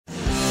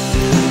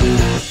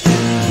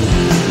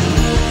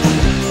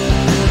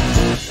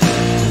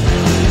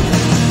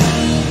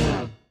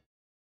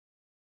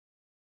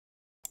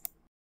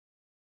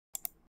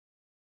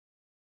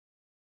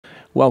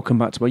Welcome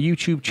back to my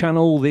YouTube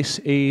channel. This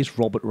is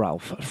Robert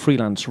Ralph,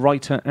 freelance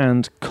writer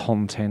and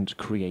content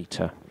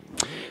creator.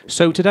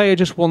 So today I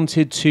just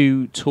wanted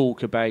to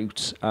talk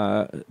about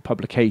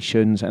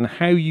publications and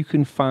how you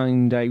can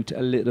find out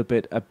a little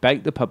bit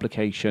about the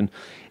publication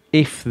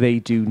if they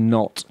do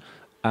not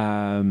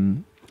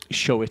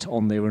show it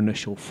on their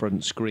initial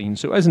front screen.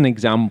 So as an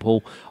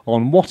example,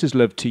 on What Is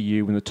Love to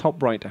You, in the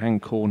top right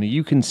hand corner,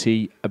 you can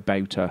see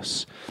About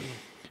Us.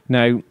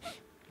 Now,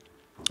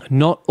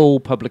 not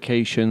all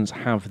publications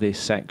have this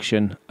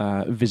section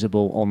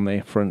visible on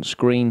their front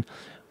screen.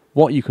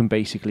 What you can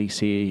basically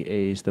see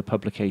is the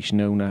publication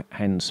owner,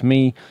 hence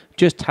me,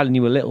 just telling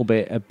you a little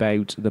bit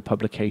about the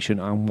publication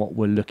and what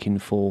we're looking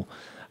for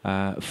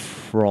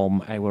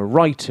from our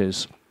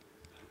writers.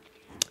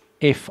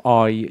 If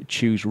I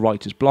choose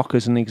writer's block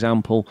as an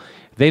example,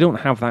 they don't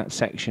have that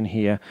section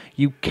here.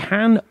 You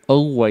can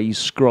always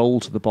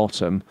scroll to the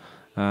bottom.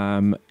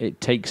 It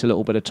takes a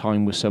little bit of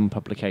time with some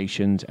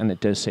publications, and it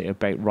does say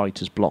about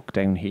writer's block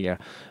down here.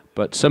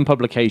 But some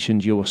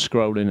publications you are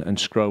scrolling and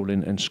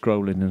scrolling and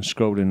scrolling and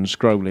scrolling and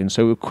scrolling.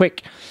 So a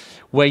quick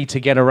way to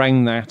get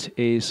around that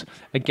is,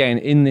 again,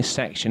 in this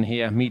section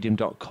here,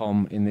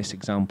 medium.com in this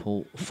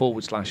example,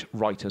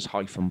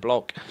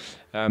 /writers-block.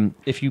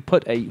 If you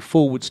put a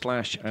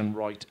 / and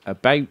write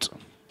about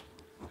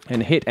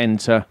and hit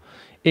enter,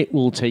 it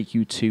will take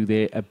you to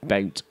their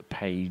about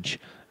page.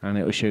 And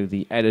it will show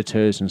the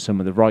editors and some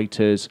of the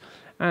writers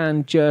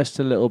and just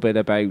a little bit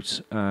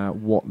about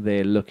what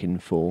they're looking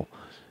for.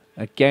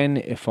 Again,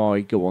 if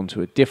I go on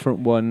to a different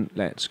one,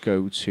 let's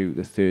go to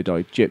the Third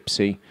Eyed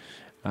Gypsy,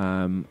 /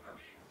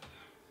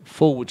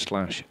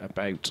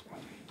 about.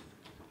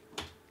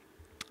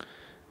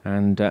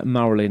 And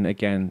Marilyn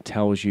again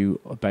tells you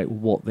about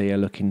what they are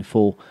looking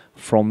for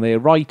from their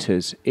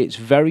writers. It's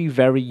very,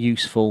 very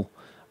useful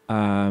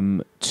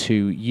to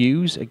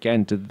use.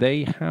 Again, do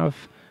they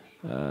have...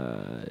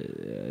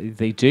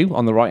 they do.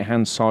 On the right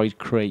hand side,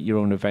 create your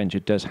own adventure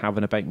does have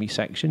an about me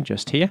section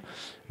just here,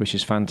 which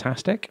is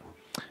fantastic.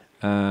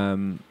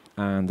 And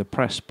the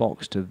press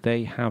box, do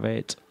they have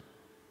it?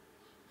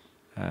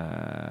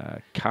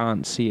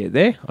 Can't see it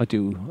there. I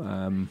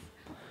do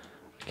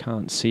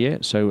can't see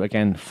it. So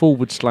again,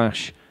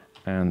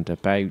 / and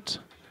about,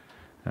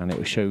 and it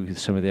will show you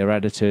some of their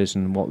editors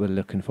and what they're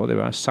looking for.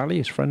 There are Sally,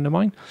 is a friend of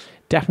mine.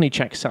 Definitely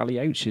check Sally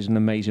out. She's an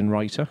amazing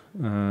writer.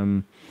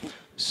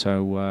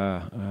 So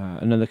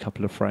another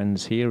couple of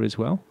friends here as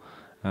well,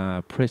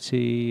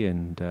 Pretty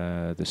and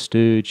the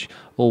Sturge,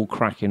 all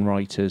cracking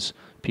writers,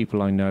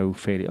 people I know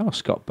fairly. Oh,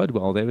 Scott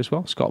Budwell there as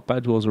well. Scott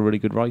Budwell's a really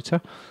good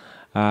writer.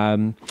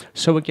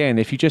 So again,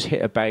 if you just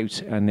hit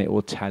about, and it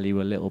will tell you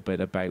a little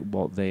bit about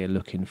what they are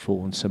looking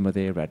for and some of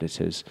their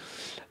editors.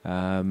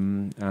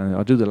 And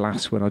I'll do the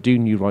last one. I'll do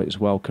New Writers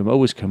Welcome.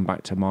 Always come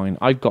back to mine.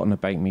 I've got an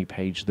about me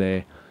page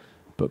there.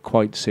 But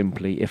quite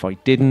simply, if I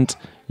didn't,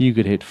 you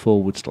could hit /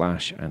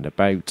 and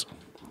about,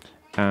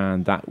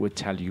 and that would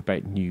tell you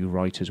about New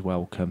Writers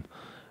Welcome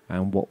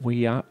and what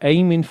we are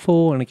aiming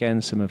for, and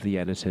again, some of the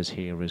editors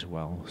here as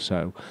well.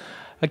 So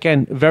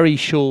again, very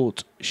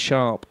short,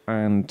 sharp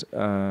and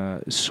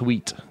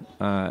sweet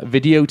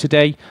video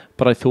today,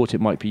 but I thought it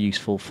might be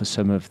useful for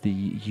some of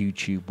the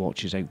YouTube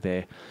watchers out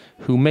there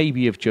who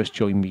maybe have just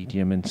joined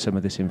Medium, and some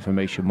of this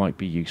information might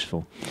be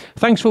useful.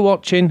 Thanks for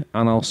watching,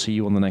 and I'll see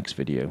you on the next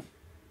video.